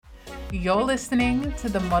You're listening to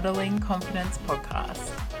the Modeling Confidence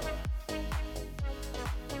Podcast.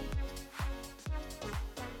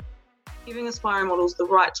 Giving aspiring models the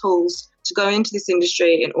right tools to go into this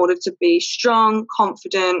industry in order to be strong,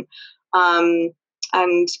 confident, and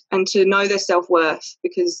to know their self-worth,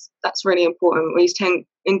 because that's really important. We tend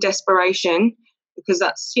in desperation, because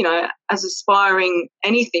that's, as aspiring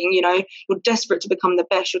anything, you're desperate to become the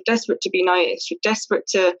best, you're desperate to be noticed, you're desperate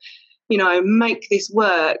to make this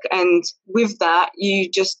work. And with that,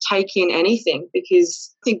 you just take in anything,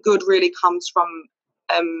 because I think good really comes from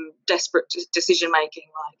desperate decision making.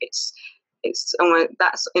 Like it's almost,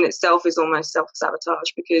 that's in itself is almost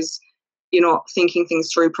self-sabotage, because you're not thinking things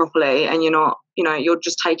through properly, and you're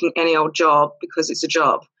just taking any old job because it's a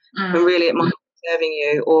job. And really it might be serving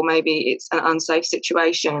you, or maybe it's an unsafe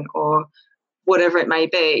situation, or whatever it may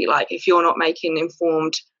be. Like, if you're not making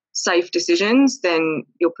informed, safe decisions, then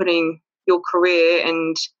you're putting your career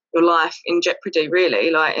and your life in jeopardy, really.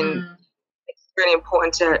 And it's really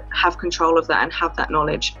important to have control of that and have that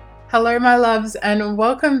knowledge. Hello, my loves, and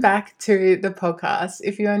welcome back to the podcast.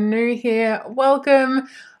 If you're new here, welcome.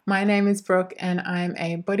 My name is Brooke, and I'm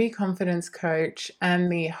a body confidence coach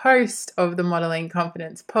and the host of the Modeling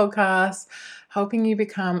Confidence Podcast, helping you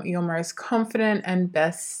become your most confident and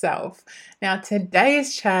best self. Now,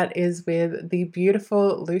 today's chat is with the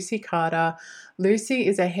beautiful Lucy Carter. Lucy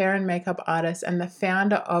is a hair and makeup artist and the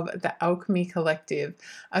founder of the Alchemy Collective,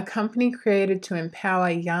 a company created to empower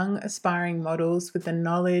young aspiring models with the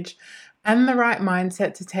knowledge and the right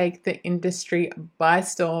mindset to take the industry by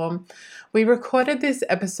storm. We recorded this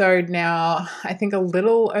episode now, I think a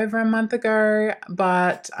little over a month ago,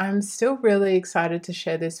 but I'm still really excited to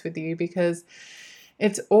share this with you, because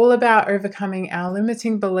it's all about overcoming our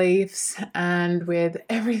limiting beliefs, and with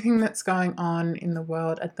everything that's going on in the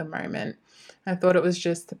world at the moment, I thought it was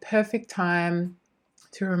just the perfect time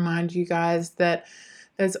to remind you guys that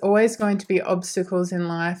there's always going to be obstacles in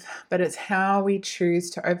life, but it's how we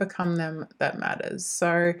choose to overcome them that matters.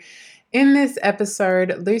 So in this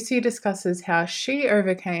episode, Lucy discusses how she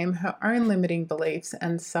overcame her own limiting beliefs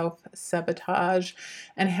and self-sabotage,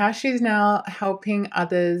 and how she's now helping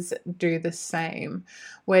others do the same.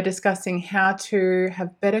 We're discussing how to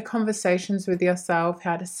have better conversations with yourself,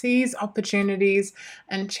 how to seize opportunities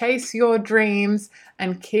and chase your dreams,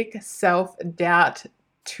 and kick self-doubt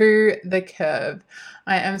to the curb.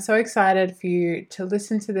 I am so excited for you to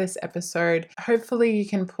listen to this episode. Hopefully you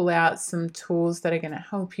can pull out some tools that are going to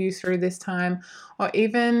help you through this time, or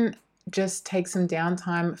even just take some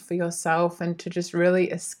downtime for yourself and to just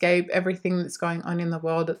really escape everything that's going on in the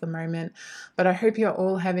world at the moment. But I hope you're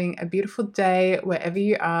all having a beautiful day wherever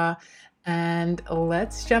you are, and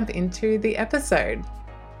let's jump into the episode.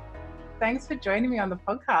 Thanks for joining me on the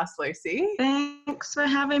podcast, Lucy. Thanks for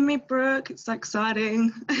having me, Brooke. It's so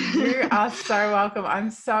exciting. You are so welcome.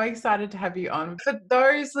 I'm so excited to have you on. For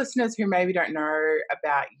those listeners who maybe don't know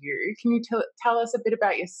about you, can you tell us a bit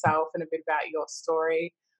about yourself and a bit about your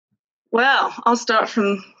story? Well, I'll start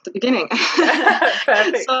from the beginning.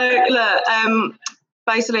 Perfect. So, look,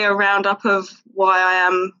 basically a roundup of why I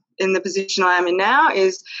am in the position I am in now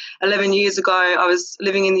is 11 years ago, I was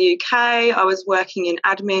living in the UK. I was working in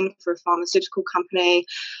admin for a pharmaceutical company,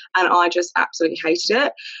 and I just absolutely hated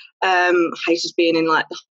it. Hated being in like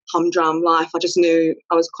the humdrum life. I just knew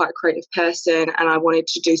I was quite a creative person, and I wanted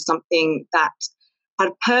to do something that had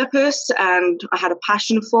a purpose and I had a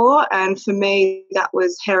passion for. And for me, that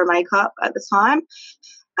was hair and makeup at the time.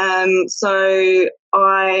 So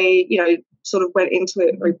I, sort of went into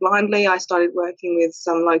it very blindly. I started working with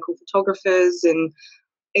some local photographers, and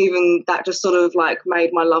even that just sort of like made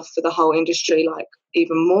my love for the whole industry like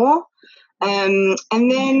even more. And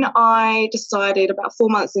then I decided about 4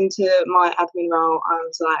 months into my admin role, I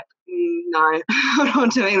was like, no, I'm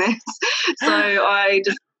not doing this. So I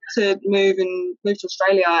just to move to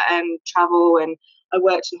Australia and travel, and I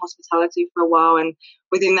worked in hospitality for a while, and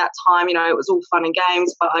within that time, it was all fun and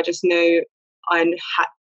games, but I just knew I had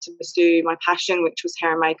to pursue my passion, which was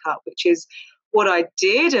hair and makeup, which is what I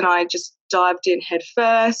did, and I just dived in head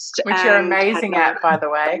first. Which you're amazing at, by the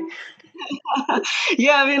way.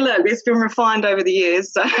 Yeah, I mean, look, it's been refined over the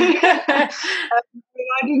years. So I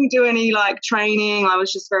didn't do any like training. I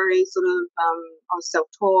was just very sort of, I was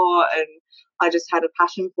self-taught, and I just had a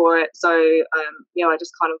passion for it. So, I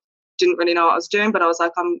just kind of didn't really know what I was doing, but I was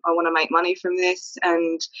like, I want to make money from this.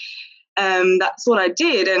 And that's what I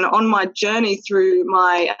did. And on my journey through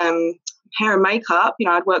my hair and makeup,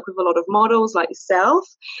 I'd work with a lot of models like yourself,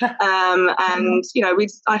 and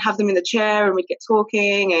I'd have them in the chair, and we'd get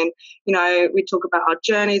talking, and we'd talk about our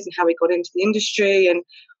journeys and how we got into the industry. And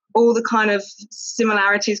all the kind of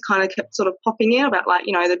similarities kind of kept sort of popping in about, like,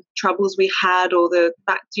 the troubles we had, or the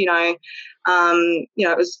fact, it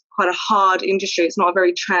was quite a hard industry. It's not a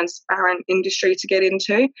very transparent industry to get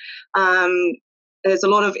into. There's a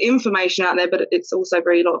lot of information out there, but it's also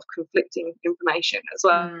very lot of conflicting information as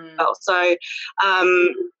well. So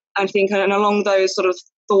I think, and along those sort of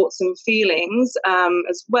thoughts and feelings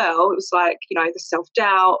as well, it was like, the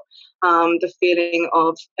self-doubt, the feeling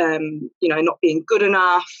of, not being good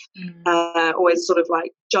enough, always sort of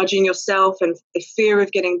like judging yourself, and the fear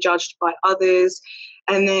of getting judged by others.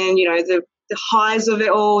 And then, the highs of it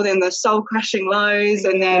all, then the soul-crushing lows,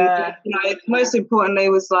 and then, most importantly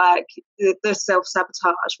was like the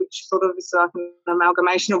self-sabotage, which sort of is like an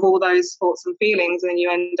amalgamation of all those thoughts and feelings, and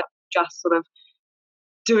you end up just sort of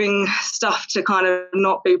doing stuff to kind of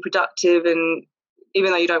not be productive, and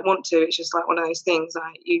even though you don't want to, it's just like one of those things,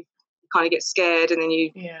 like you kind of get scared, and then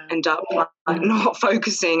you end up like not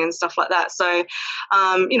focusing and stuff like that. So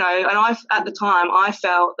and I, at the time, I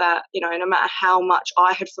felt that, no matter how much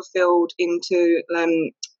I had fulfilled into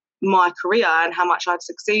my career and how much I'd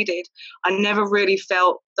succeeded, I never really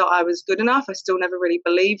felt that I was good enough. I still never really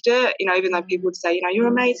believed it, even though people would say, you're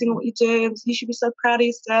amazing at what you do, you should be so proud of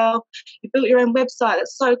yourself, you built your own website,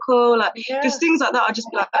 that's so cool, like just things like that. I'd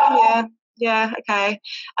just be like, oh yeah, okay.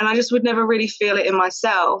 And I just would never really feel it in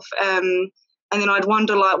myself. And then I'd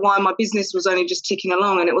wonder, like, why my business was only just ticking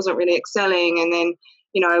along and it wasn't really excelling, and then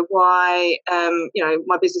why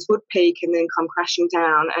my business would peak and then come crashing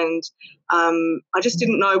down, and I just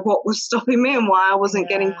didn't know what was stopping me and why I wasn't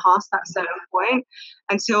getting past that certain point,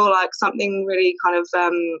 until like something really kind of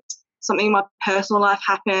something in my personal life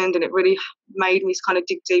happened, and it really made me kind of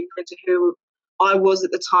dig deeper into who I was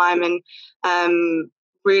at the time, and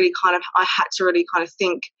really kind of, I had to really kind of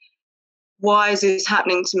think, why is this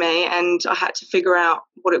happening to me? And I had to figure out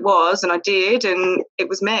what it was, and I did, and it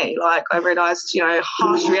was me. Like, I realised,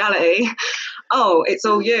 harsh reality, oh, it's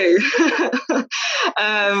all you,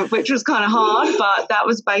 which was kind of hard, but that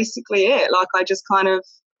was basically it. Like, I just kind of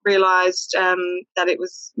realised that it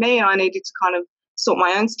was me, and I needed to kind of sort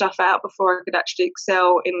my own stuff out before I could actually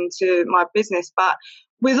excel into my business. But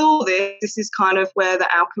with all this is kind of where the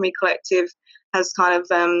Alchemy Collective has kind of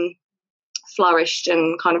flourished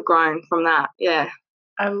and kind of grown from that. Yeah.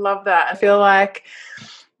 I love that. I feel like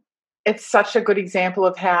it's such a good example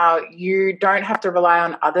of how you don't have to rely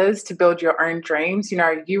on others to build your own dreams.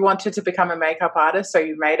 You wanted to become a makeup artist, so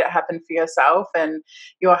you made it happen for yourself, and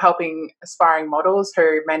you're helping aspiring models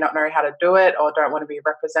who may not know how to do it or don't want to be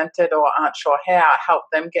represented or aren't sure how, help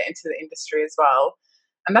them get into the industry as well.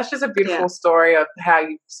 And that's just a beautiful story of how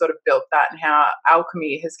you sort of built that and how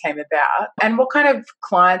Alchemy has came about. And what kind of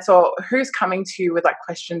clients, or who's coming to you with like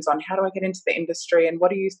questions on how do I get into the industry, and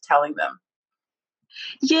what are you telling them?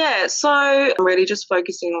 Yeah, so I'm really just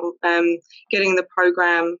focusing on getting the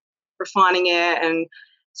program, refining it, and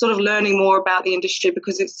sort of learning more about the industry,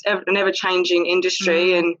 because it's an ever-changing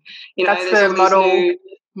industry, and that's there's the all these new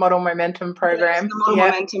Model Momentum program. The Model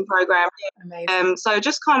Momentum program. Amazing. So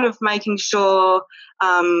just kind of making sure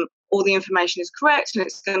all the information is correct and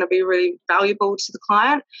it's going to be really valuable to the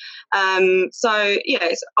client. So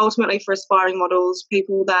it's ultimately for aspiring models,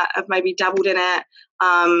 people that have maybe dabbled in it,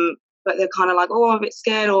 but they're kind of like, oh, I'm a bit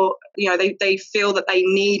scared, or they feel that they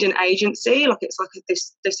need an agency, like it's like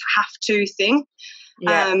this have to thing.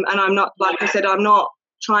 And I'm not, like I said, I'm not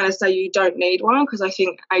trying to say you don't need one, because I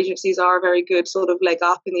think agencies are a very good sort of leg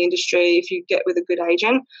up in the industry if you get with a good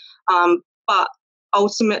agent. But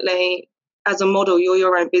ultimately, as a model, you're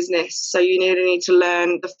your own business, so you need to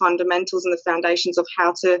learn the fundamentals and the foundations of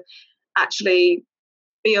how to actually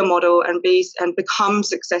be a model and become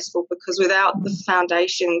successful, because without the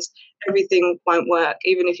foundations, everything won't work,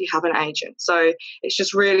 even if you have an agent. So it's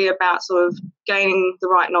just really about sort of gaining the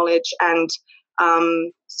right knowledge and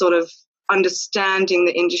sort of understanding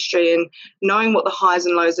the industry and knowing what the highs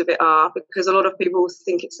and lows of it are, because a lot of people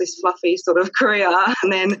think it's this fluffy sort of career,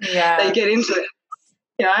 and then they get into it.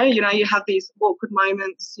 You have these awkward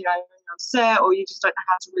moments, when you're on set, or you just don't know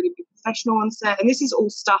how to really be professional on set. And this is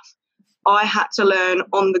all stuff I had to learn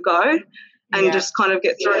on the go and just kind of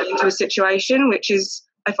get thrown into a situation, which is,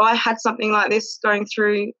 if I had something like this going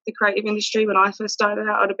through the creative industry when I first started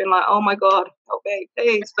out, I'd have been like, oh my God, help me,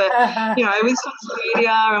 please. But, with social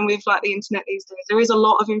media and with like the internet these days, there is a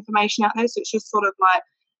lot of information out there. So it's just sort of like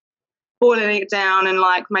boiling it down and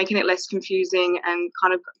like making it less confusing and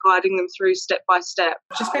kind of guiding them through step by step.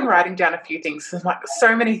 I've just been writing down a few things. There's like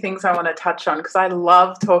so many things I want to touch on, because I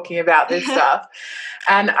love talking about this stuff.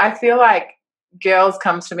 And I feel like girls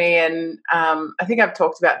come to me, and I think I've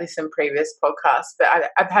talked about this in previous podcasts, but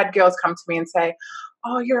I've had girls come to me and say,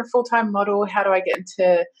 oh, you're a full-time model. How do I get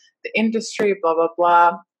into the industry? Blah, blah,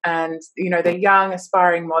 blah. And, they're young,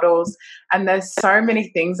 aspiring models. And there's so many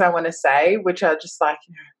things I want to say, which are just like,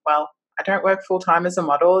 well, I don't work full-time as a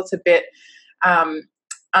model. It's a bit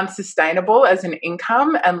unsustainable as an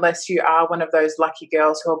income unless you are one of those lucky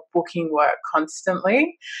girls who are booking work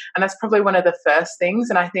constantly. And that's probably one of the first things.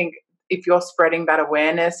 And I think if you're spreading that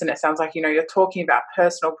awareness, and it sounds like, you're talking about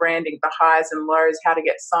personal branding, the highs and lows, how to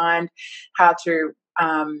get signed, how to,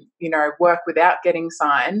 work without getting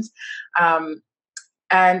signed.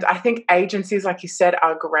 And I think agencies, like you said,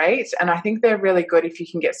 are great. And I think they're really good if you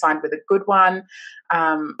can get signed with a good one,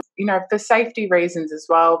 for safety reasons as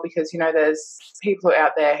well, because, there's people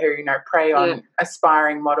out there who, prey on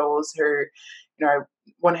aspiring models who,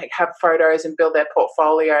 want to have photos and build their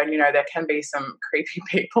portfolio. And, there can be some creepy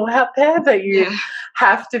people out there that you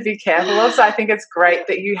have to be careful of. So I think it's great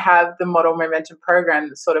that you have the Model Momentum program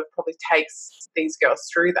that sort of probably takes these girls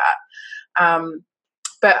through that.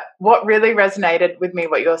 But what really resonated with me,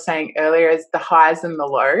 what you were saying earlier, is the highs and the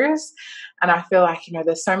lows. And I feel like,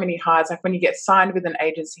 there's so many highs. Like when you get signed with an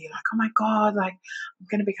agency, you're like, oh my God, like I'm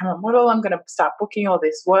going to become a model. I'm going to start booking all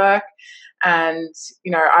this work. And,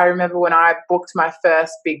 I remember when I booked my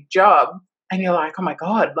first big job and you're like, oh my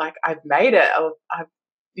God, like I've made it.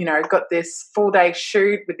 I've got this full day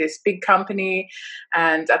shoot with this big company.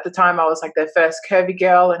 And at the time I was like their first curvy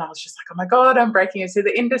girl. And I was just like, oh my God, I'm breaking into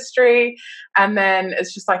the industry. And then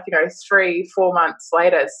it's just like, 3-4 months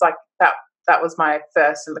later, it's like that was my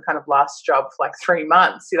first and the kind of last job for like 3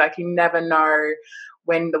 months. You never know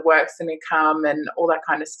when the work's going to come and all that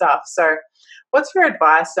kind of stuff. So what's your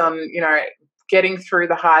advice on, getting through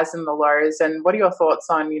the highs and the lows? And what are your thoughts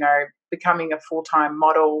on, becoming a full-time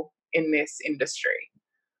model in this industry?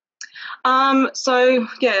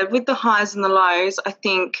 With the highs and the lows, I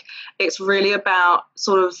think it's really about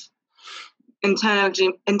sort of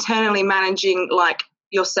internally managing like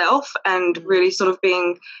yourself and really sort of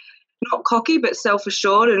being not cocky but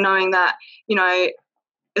self-assured and knowing that,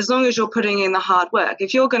 as long as you're putting in the hard work,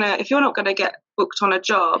 if you're not gonna get booked on a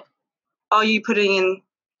job, are you putting in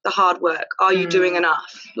the hard work? Are you doing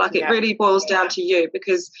enough? Like it really boils down to you,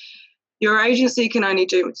 because your agency can only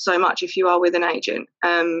do so much if you are with an agent.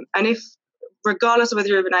 And if, regardless of whether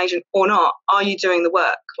you're with an agent or not, are you doing the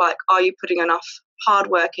work? Like, are you putting enough hard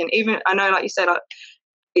work in? Even, I know, like you said,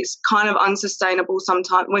 it's kind of unsustainable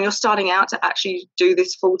sometimes when you're starting out to actually do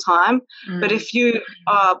this full time. But if you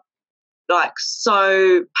are like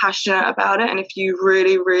so passionate about it, and if you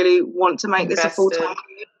really, really want to make this a full time,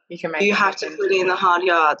 you have to put in the hard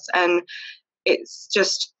yards. And it's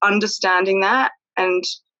just understanding that. And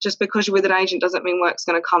just because you're with an agent doesn't mean work's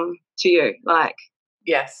going to come to you. Like,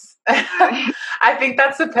 yes. I think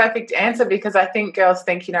that's the perfect answer, because I think girls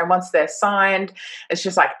think, once they're signed, it's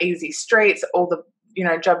just like easy streets, all the,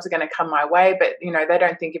 jobs are going to come my way. But, they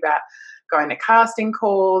don't think about going to casting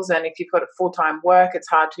calls. And if you've got a full-time work, it's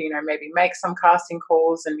hard to, maybe make some casting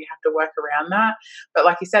calls and you have to work around that. But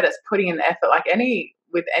like you said, it's putting in the effort. Like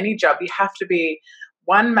with any job, you have to be,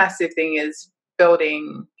 one massive thing is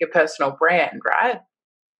building your personal brand, right?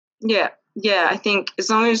 Yeah, I think as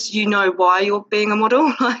long as you know why you're being a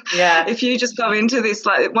model, if you just go into this,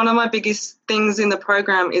 like one of my biggest things in the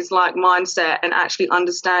program is like mindset and actually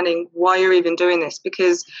understanding why you're even doing this.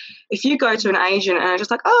 Because if you go to an agent and are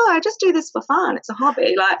just like, oh, I just do this for fun, it's a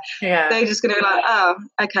hobby, like they're just going to be like, oh,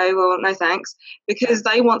 okay, well, no thanks, because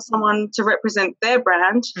they want someone to represent their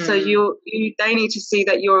brand. So they need to see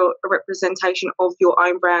that you're a representation of your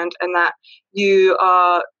own brand and that you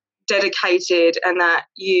are dedicated and that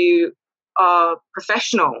you are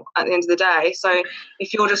professional at the end of the day. So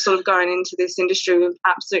if you're just sort of going into this industry with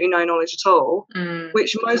absolutely no knowledge at all,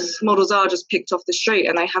 which most models are just picked off the street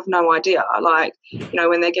and they have no idea, like,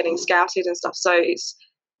 when they're getting scouted and stuff. So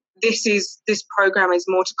this program is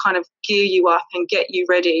more to kind of gear you up and get you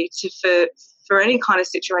ready for any kind of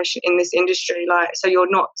situation in this industry. Like, so you're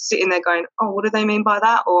not sitting there going, oh, what do they mean by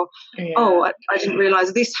that? Or, oh, I didn't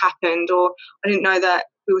realize this happened, or I didn't know that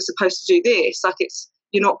we were supposed to do this. Like,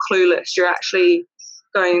 you're not clueless. You're actually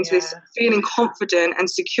going into this feeling confident and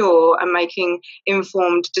secure and making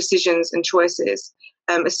informed decisions and choices,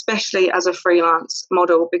 especially as a freelance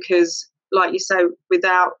model, because like you say,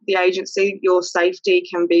 without the agency, your safety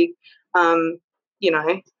can be,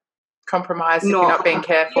 compromised if you're not being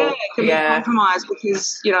careful. It can be compromised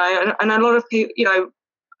because, and a lot of people,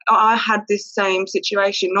 I had this same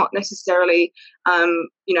situation, not necessarily,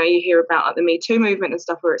 you hear about like the Me Too movement and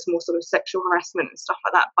stuff where it's more sort of sexual harassment and stuff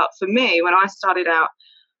like that. But for me, when I started out,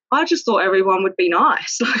 I just thought everyone would be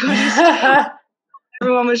nice. Like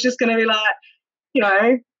everyone was just going to be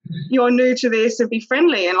like, you're new to this, and be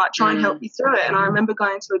friendly and like try and help you through it. And I remember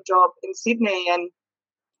going to a job in Sydney, and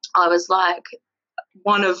I was like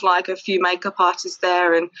one of like a few makeup artists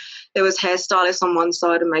there, and there was hairstylists on one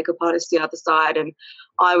side and makeup artists the other side, and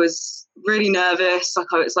I was really nervous. Like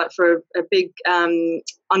I was like for a big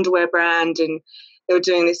underwear brand, and they were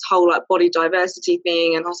doing this whole like body diversity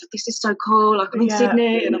thing, and I was like, this is so cool, like I'm in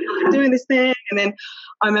Sydney and I'm doing this thing. And then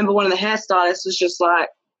I remember one of the hairstylists was just like,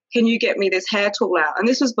 can you get me this hair tool out? And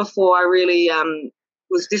this was before I really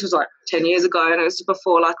this was like 10 years ago, and it was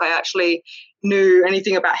before like I actually knew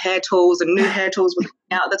anything about hair tools, and new hair tools were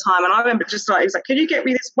coming out at the time. And I remember just like, he was like, can you get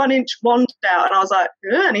me this 1-inch wand out? And I was like,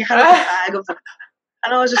 yeah. And he had a bag of them.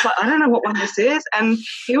 And I was just like, I don't know what one this is. And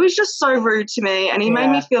he was just so rude to me, and he made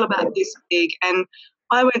me feel about this big. And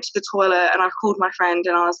I went to the toilet and I called my friend,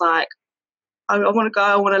 and I was like, I want to go,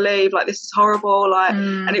 I want to leave, like this is horrible. Like,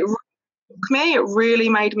 and it really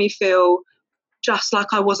made me feel just like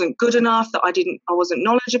I wasn't good enough, that I wasn't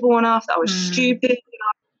knowledgeable enough, that I was stupid.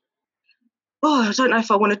 I don't know if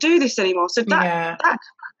I want to do this anymore. So that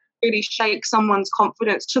really shakes someone's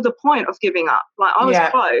confidence to the point of giving up. Like I was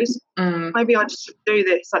close. Maybe I just should do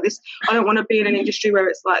this. Like this, I don't want to be in an industry where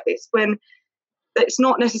it's like this, when it's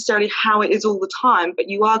not necessarily how it is all the time, but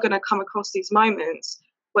you are going to come across these moments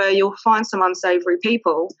where you'll find some unsavory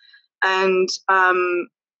people, and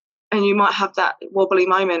you might have that wobbly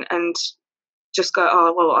moment and just go,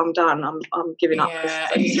 oh well, I'm done. I'm giving up.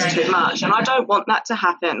 This is too much, and I don't want that to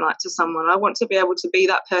happen like to someone. I want to be able to be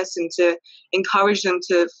that person to encourage them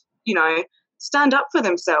to, stand up for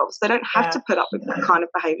themselves. They don't have to put up with that kind of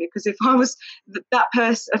behaviour. Because if I was that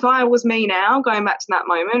person, if I was me now, going back to that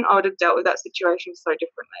moment, I would have dealt with that situation so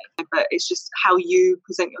differently. But it's just how you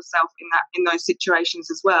present yourself in those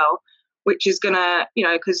situations as well, which is gonna,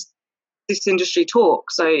 because this industry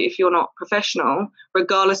talks. So if you're not professional,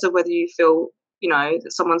 regardless of whether you feel,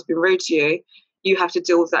 that someone's been rude to you, you have to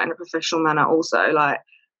deal with that in a professional manner also. Like,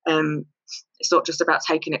 it's not just about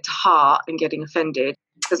taking it to heart and getting offended,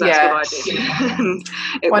 because that's what I did.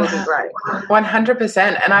 It wasn't great.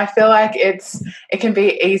 100%. And I feel like it can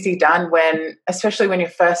be easy done especially when you're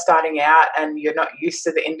first starting out and you're not used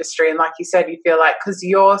to the industry. And like you said, you feel like, because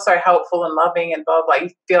you're so helpful and loving and blah, blah, you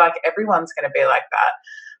feel like everyone's going to be like that.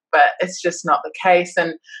 But it's just not the case.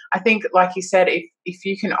 And I think, like you said, if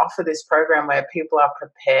you can offer this program where people are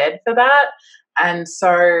prepared for that, and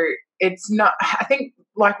so it's not, I think,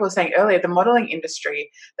 like we were saying earlier, the modelling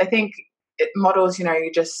industry, they think models,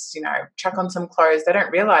 you just, chuck on some clothes. They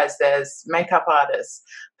don't realise there's makeup artists,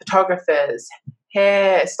 photographers,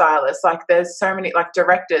 hair stylists, like there's so many, like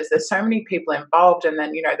directors, there's so many people involved, and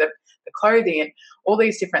then, the clothing and all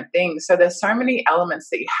these different things. So there's so many elements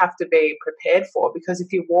that you have to be prepared for, because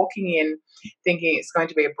if you're walking in thinking it's going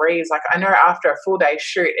to be a breeze, like I know after a full day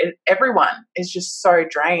shoot, everyone is just so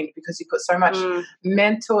drained because you put so much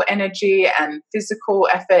mental energy and physical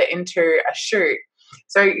effort into a shoot.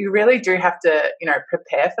 So you really do have to,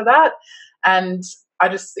 prepare for that. And I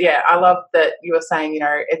love that you were saying,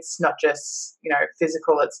 it's not just,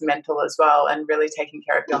 physical, it's mental as well, and really taking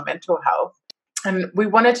care of your mental health. And we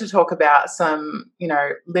wanted to talk about some,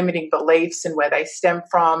 limiting beliefs and where they stem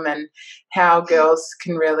from, and how girls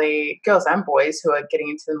and boys who are getting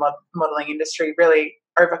into the modelling industry really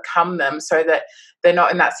overcome them, so that they're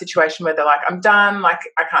not in that situation where they're like, I'm done, like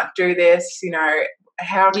I can't do this,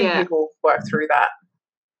 how can people work through that?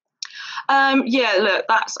 Look,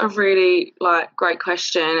 that's a really great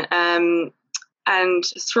question. And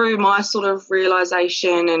through my sort of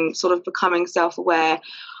realisation and sort of becoming self-aware,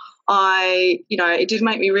 it did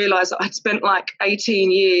make me realise that I'd spent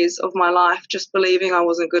 18 years of my life just believing I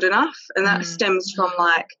wasn't good enough. And that stems from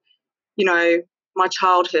my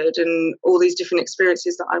childhood and all these different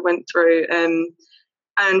experiences that I went through.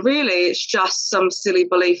 And really it's just some silly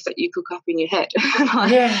belief that you cook up in your head.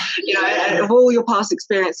 Of all your past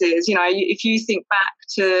experiences, if you think back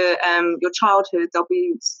to your childhood, there'll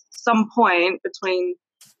be some point between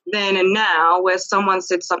then and now where someone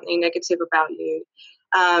said something negative about you.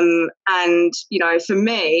 And for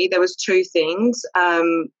me, there was two things.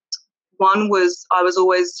 One was I was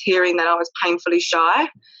always hearing that I was painfully shy.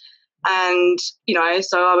 And,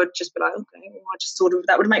 so I would just be like, okay, well, I just sort of,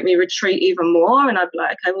 that would make me retreat even more. And I'd be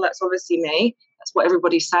like, okay, well, that's obviously me. That's what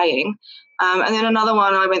everybody's saying. And then another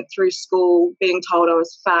one, I went through school being told I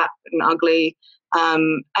was fat and ugly.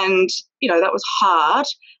 And, that was hard.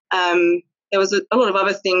 There was a lot of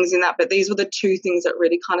other things in that, but these were the two things that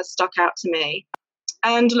really kind of stuck out to me.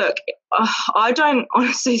 And look, I don't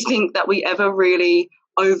honestly think that we ever really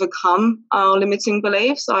overcome our limiting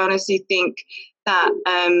beliefs. I honestly think that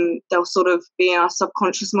they'll sort of be in our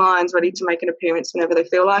subconscious minds, ready to make an appearance whenever they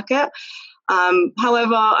feel like it.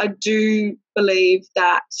 However, I do believe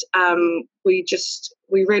that we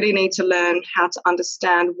really need to learn how to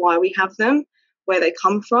understand why we have them, where they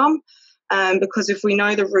come from. Because if we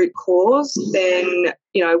know the root cause, then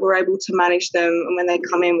we're able to manage them, and when they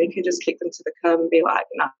come in, we can just kick them to the curb and be like,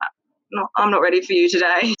 no, I'm not ready for you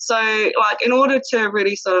today. So, like, in order to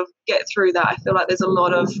really sort of get through that, I feel like there's a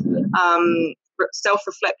lot of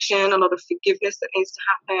self-reflection, a lot of forgiveness that needs to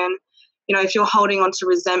happen. If you're holding on to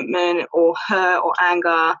resentment or hurt or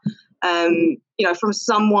anger, from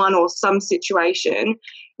someone or some situation,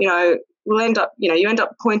 you end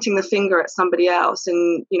up pointing the finger at somebody else,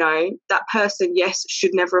 and that person, yes,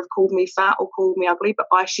 should never have called me fat or called me ugly, but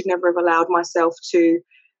I should never have allowed myself to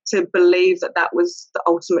believe that was the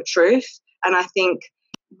ultimate truth. And I think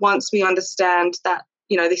once we understand that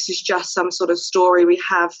this is just some sort of story we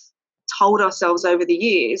have told ourselves over the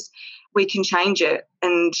years, we can change it,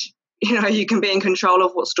 and you can be in control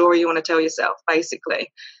of what story you want to tell yourself,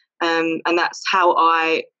 basically. And that's how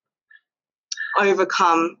I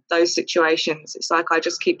overcome those situations. It's like I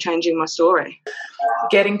just keep changing my story.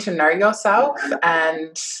 Getting to know yourself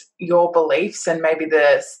and your beliefs, and maybe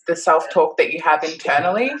the self-talk that you have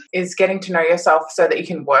internally, is getting to know yourself so that you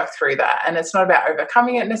can work through that. And it's not about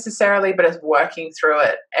overcoming it necessarily, but it's working through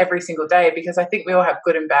it every single day, because I think we all have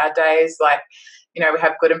good and bad days. Like, we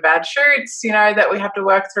have good and bad shoots, that we have to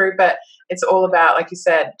work through, but it's all about, like you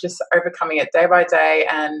said, just overcoming it day by day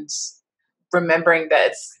and remembering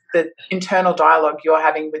that it's the internal dialogue you're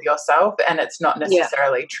having with yourself, and it's not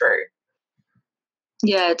necessarily true.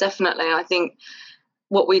 Yeah, definitely. I think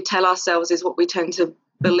what we tell ourselves is what we tend to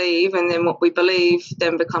believe, and then what we believe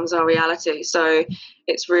then becomes our reality. So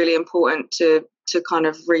it's really important to kind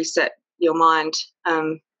of reset your mind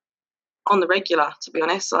on the regular, to be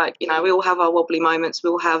honest. Like, we all have our wobbly moments, we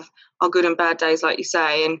all have our good and bad days, like you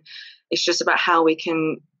say, and it's just about how we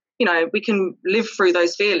can live through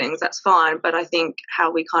those feelings. That's fine, but I think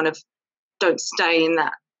how we kind of don't stay in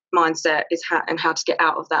that mindset and how to get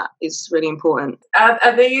out of that is really important.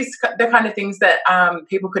 Are these the kind of things that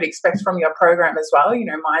people could expect from your program as well?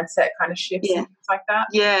 Mindset kind of shifts and things like that.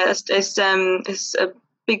 Yeah, it's a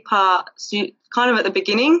big part. So kind of at the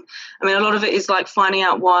beginning, I mean, a lot of it is like finding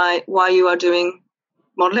out why you are doing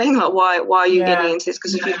modelling, like why are you getting into this?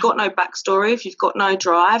 Because if you've got no backstory, if you've got no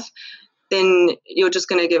drive, then you're just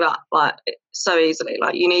going to give up like so easily.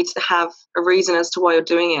 Like, you need to have a reason as to why you're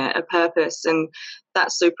doing it, a purpose, and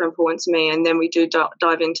that's super important to me. And then we do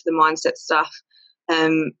dive into the mindset stuff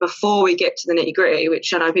before we get to the nitty gritty,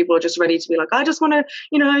 which I know people are just ready to be like, I just want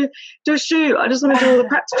to, do a shoot. I just want to do all the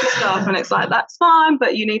practical stuff. And it's like, that's fine,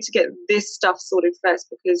 but you need to get this stuff sorted first,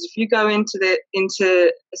 because if you go into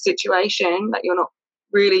a situation that you're not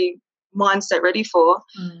really mindset ready for,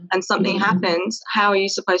 and something happens, how are you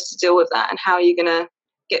supposed to deal with that, and how are you going to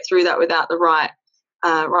get through that without the right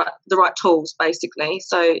tools, basically?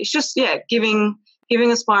 So it's just giving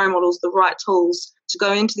aspiring models the right tools to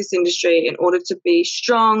go into this industry in order to be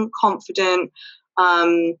strong, confident,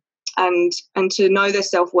 and to know their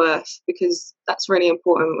self-worth, because that's really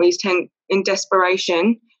important. We tend in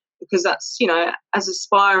desperation, because that's, as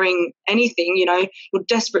aspiring anything, you're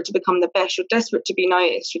desperate to become the best, you're desperate to be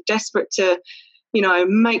noticed, you're desperate to,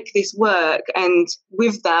 make this work. And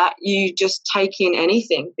with that, you just take in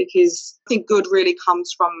anything, because I think good really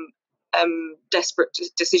comes from desperate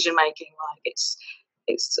decision making. Like,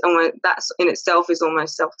 it's almost, that's in itself is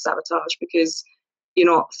almost self-sabotage, because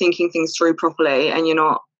you're not thinking things through properly, and you're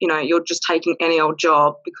not, you're just taking any old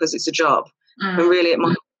job because it's a job. And really it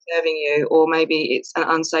might be serving you, or maybe it's an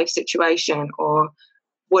unsafe situation, or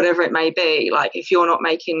whatever it may be. Like, if you're not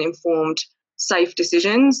making informed, safe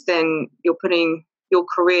decisions, then you're putting your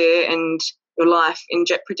career and your life in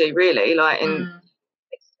jeopardy, really. Like, and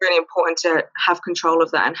it's really important to have control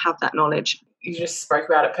of that and have that knowledge. You just spoke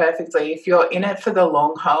about it perfectly. If you're in it for the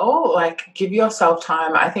long haul, like, give yourself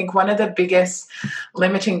time. I think one of the biggest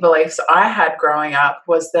limiting beliefs I had growing up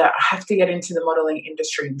was that I have to get into the modelling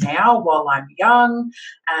industry now while I'm young,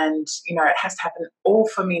 and, it has to happen all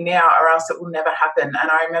for me now, or else it will never happen.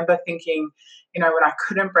 And I remember thinking, when I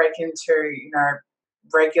couldn't break into,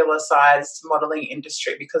 regular sized modeling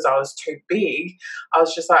industry because I was too big, I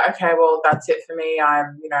was just like, okay, well, that's it for me.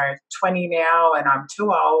 I'm, 20 now and I'm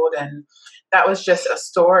too old. And that was just a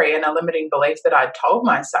story and a limiting belief that I'd told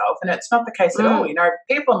myself. And it's not the case at all.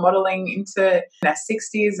 People are modeling into their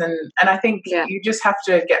 60s. And I think you just have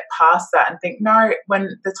to get past that and think, no, when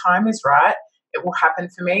the time is right, it will happen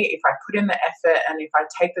for me if I put in the effort, and if I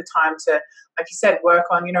take the time to, like you said, work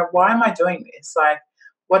on, why am I doing this? Like,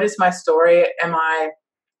 what is my story? Am I,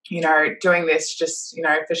 doing this just,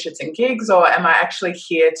 for shits and gigs, or am I actually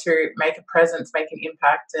here to make a presence, make an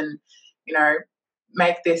impact, and,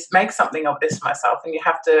 make something of this myself. And you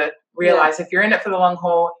have to realize if you're in it for the long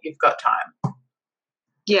haul, you've got time.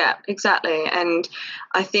 Yeah, exactly. And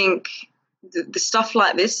I think the stuff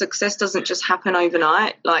like this, success doesn't just happen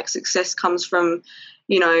overnight. Like, success comes from,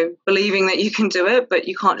 believing that you can do it, but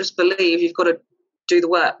you can't just believe, you've got to do the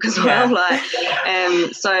work as well.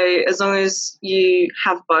 So as long as you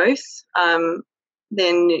have both,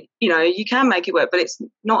 then, you can make it work, but it's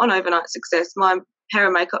not an overnight success. My hair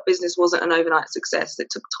and makeup business wasn't an overnight success. It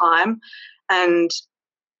took time, and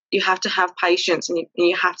you have to have patience, and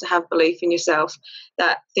you have to have belief in yourself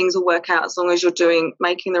that things will work out as long as you're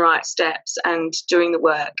making the right steps and doing the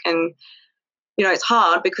work. And, it's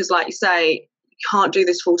hard because, like you say, you can't do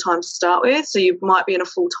this full time to start with. So you might be in a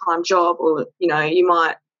full time job, or, you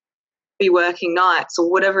might be working nights or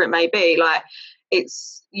whatever it may be. Like,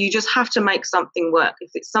 you just have to make something work.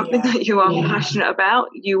 If it's something that you are passionate about,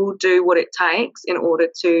 you will do what it takes in order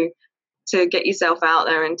to get yourself out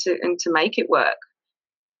there and to make it work.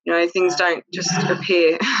 Things don't just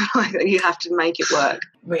appear. Like, you have to make it work.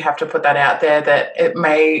 We have to put that out there that it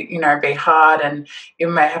may, be hard, and you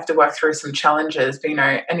may have to work through some challenges, but,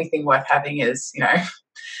 anything worth having is,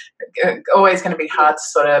 always going to be hard to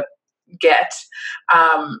sort of get.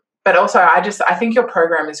 But also, I think your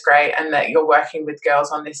program is great, and that you're working with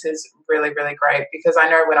girls on this is really, really great, because I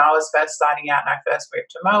know when I was first starting out and I first moved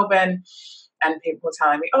to Melbourne, and people were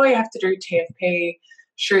telling me, oh, you have to do TFP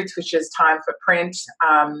shoots, which is time for print.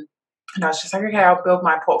 And I was just like, okay, I'll build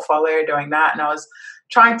my portfolio doing that. And I was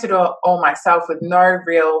trying to do it all myself with no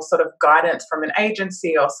real sort of guidance from an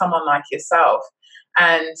agency or someone like yourself.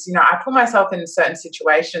 And, I put myself in certain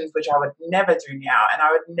situations which I would never do now, and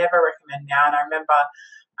I would never recommend now. And I remember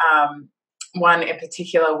one in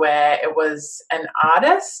particular where it was an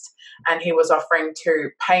artist, and he was offering to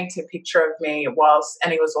paint a picture of me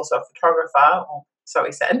and he was also a photographer, or so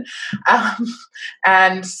he said.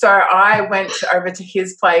 And so I went over to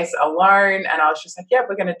his place alone, and I was just like, yeah,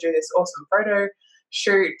 we're going to do this awesome photo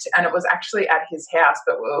shoot. And it was actually at his house,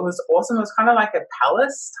 but it was awesome. It was kind of like a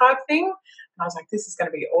palace type thing. And I was like, this is going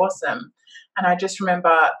to be awesome. And I just remember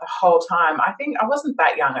the whole time, I think I wasn't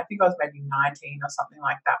that young. I think I was maybe 19 or something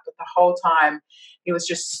like that. But the whole time he was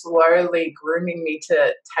just slowly grooming me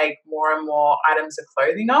to take more and more items of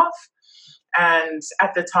clothing off. And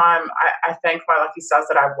at the time, I thank my lucky stars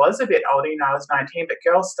that I was a bit older. I was 19, but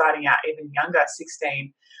girls starting out even younger,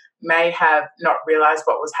 16, may have not realized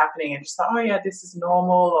what was happening and just thought, oh, yeah, this is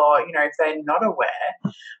normal, or, if they're not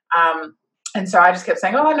aware. And so I just kept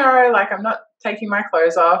saying, oh, no, like, I'm not taking my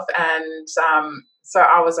clothes off. And so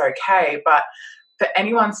I was okay. But for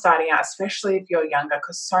anyone starting out, especially if you're younger,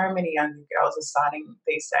 because so many younger girls are starting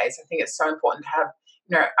these days, I think it's so important to have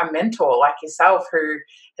a mentor like yourself who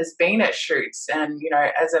has been at shoots and,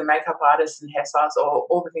 as a makeup artist and hairstylist, or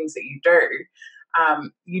all the things that you do,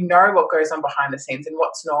 what goes on behind the scenes and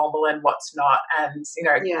what's normal and what's not. And,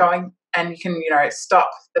 going, and you can,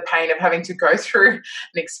 stop the pain of having to go through an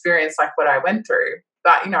experience like what I went through.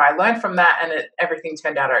 But, I learned from that, and everything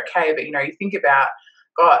turned out okay. But, you think about,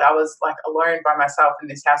 God, I was like alone by myself in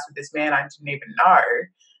this house with this man I didn't even know.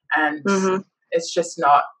 And it's just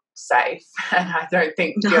not safe. And I don't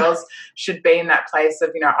think girls should be in that place of,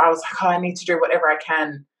 I was like, oh, I need to do whatever I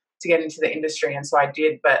can to get into the industry. And so I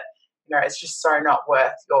did, but it's just so not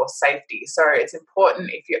worth your safety. So it's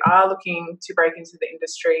important, if you are looking to break into the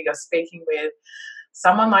industry, you're speaking with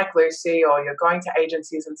someone like Lucy, or you're going to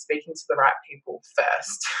agencies and speaking to the right people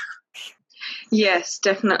first. Yes,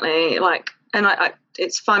 definitely. And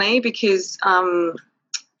it's funny because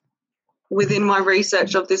within my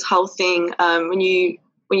research of this whole thing, when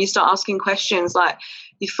you start asking questions, like,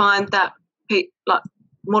 you find that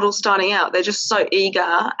models starting out, they're just so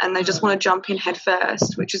eager and they just want to jump in head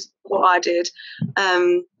first, which is what I did.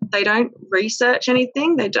 They don't research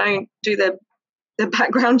anything. They don't do their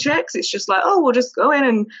background checks. It's just like, oh, we'll just go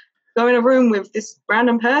in a room with this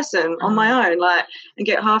random person on my own, like, and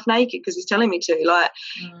get half naked because he's telling me to. Like,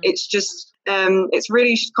 it's just, it's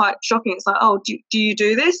really quite shocking. It's like, oh, do you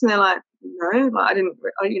do this? And they're like, no, like, I didn't.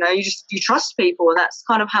 You trust people, and that's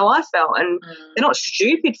kind of how I felt. And they're not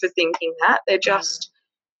stupid for thinking that. They're just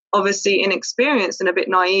obviously inexperienced and a bit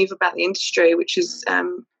naive about the industry, which is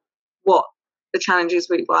what the challenges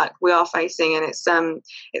we are facing. And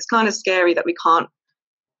it's kind of scary that we can't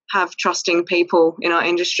have trusting people in our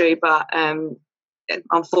industry, but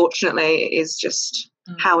unfortunately it is just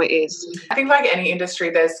how it is. I think like any industry,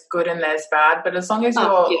 there's good and there's bad, but as long as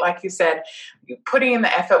you're, like you said, you're putting in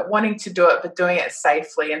the effort, wanting to do it, but doing it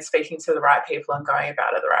safely and speaking to the right people and going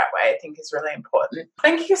about it the right way, I think is really important.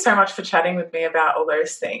 Thank you so much for chatting with me about all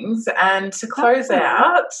those things. And to close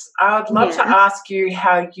out, I would love to ask you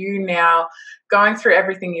how you now, going through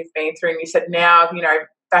everything you've been through, and you said now,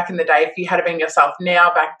 back in the day, if you had been yourself now,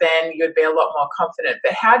 back then, you'd be a lot more confident.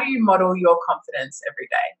 But how do you model your confidence every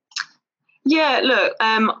day? Yeah, look,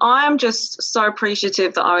 I'm just so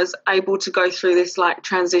appreciative that I was able to go through this like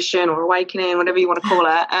transition or awakening, whatever you want to call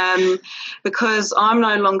it, because I'm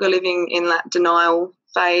no longer living in that denial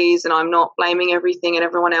phase, and I'm not blaming everything and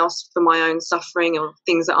everyone else for my own suffering or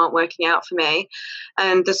things that aren't working out for me.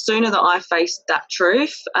 And the sooner that I faced that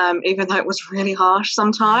truth, even though it was really harsh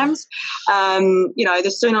sometimes,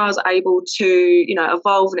 the sooner I was able to,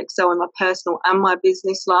 evolve and excel in my personal and my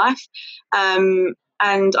business life. And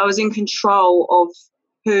I was in control of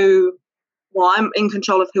I'm in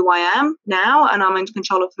control of who I am now, and I'm in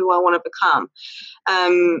control of who I want to become.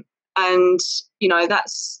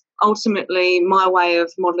 That's ultimately my way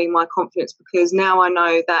of modelling my confidence, because now I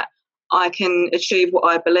know that I can achieve what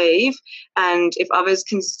I believe, and if others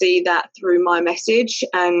can see that through my message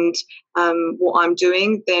and what I'm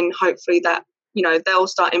doing, then hopefully that, they'll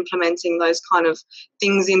start implementing those kind of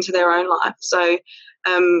things into their own life. So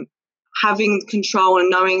having control and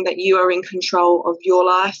knowing that you are in control of your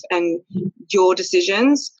life and your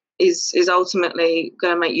decisions is ultimately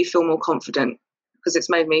going to make you feel more confident, because it's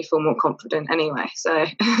made me feel more confident anyway. So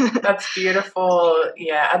that's beautiful.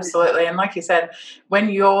 Yeah, absolutely. And like you said, when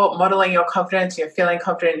you're modeling your confidence, you're feeling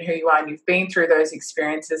confident in who you are, and you've been through those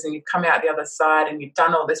experiences and you've come out the other side and you've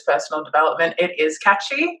done all this personal development, it is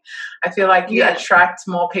catchy. I feel like you attract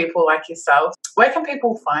more people like yourself. Where can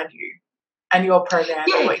people find you and your program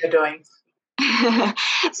and what you're doing?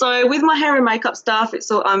 So with my hair and makeup stuff,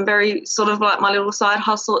 I'm very sort of like my little side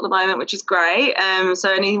hustle at the moment, which is great.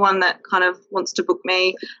 So anyone that kind of wants to book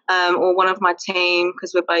me or one of my team,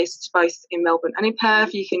 because we're based both in Melbourne and in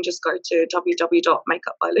Perth, you can just go to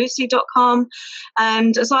www.makeupbylucy.com.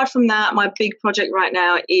 And aside from that, my big project right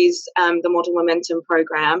now is the Model Momentum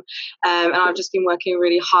program. And I've just been working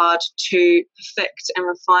really hard to perfect and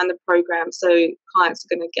refine the program so clients are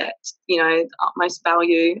going to get, the utmost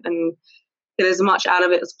value and get as much out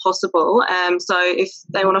of it as possible. So if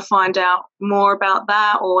they want to find out more about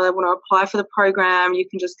that, or they want to apply for the program, you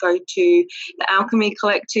can just go to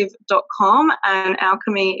thealchemycollective.com, and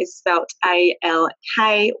alchemy is spelled ALKYMI.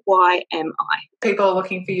 People are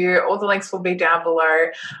looking for you. All the links will be down below.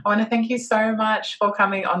 I want to thank you so much for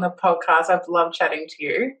coming on the podcast. I've loved chatting to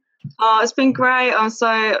you. Oh, it's been great. I'm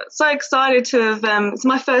so excited to have. It's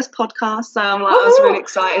my first podcast, so I was really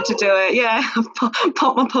excited to do it. Yeah,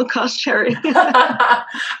 pop my podcast cherry.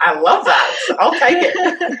 I love that. I'll take it.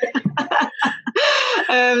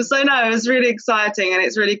 It was really exciting, and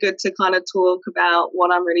it's really good to kind of talk about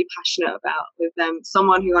what I'm really passionate about with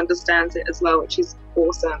someone who understands it as well, which is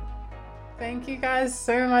awesome. Thank you guys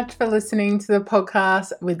so much for listening to the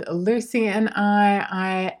podcast with Lucy and I.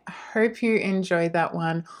 I hope you enjoyed that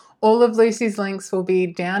one. All of Lucy's links will be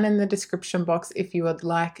down in the description box if you would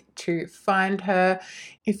like to find her.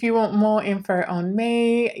 If you want more info on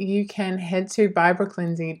me, you can head to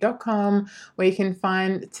bybrookelindsay.com, where you can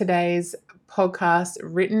find today's podcast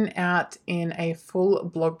written out in a full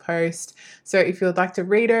blog post. So if you would like to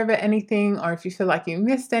read over anything, or if you feel like you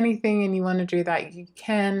missed anything and you want to do that, you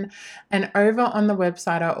can. And over on the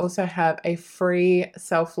website, I also have a free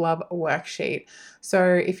self-love worksheet. So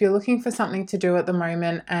if you're looking for something to do at the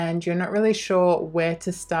moment and you're not really sure where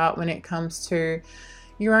to start when it comes to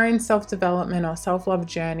your own self-development or self-love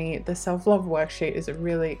journey, the self-love worksheet is a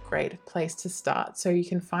really great place to start. So you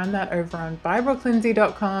can find that over on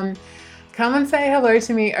bybrookelindsay.com. Come and say hello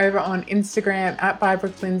to me over on Instagram at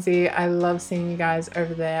bybrookelindsay. I love seeing you guys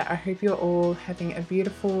over there. I hope you're all having a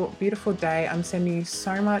beautiful, beautiful day. I'm sending you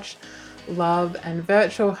so much love and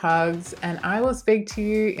virtual hugs, and I will speak to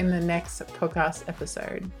you in the next podcast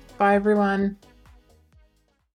episode. Bye, everyone.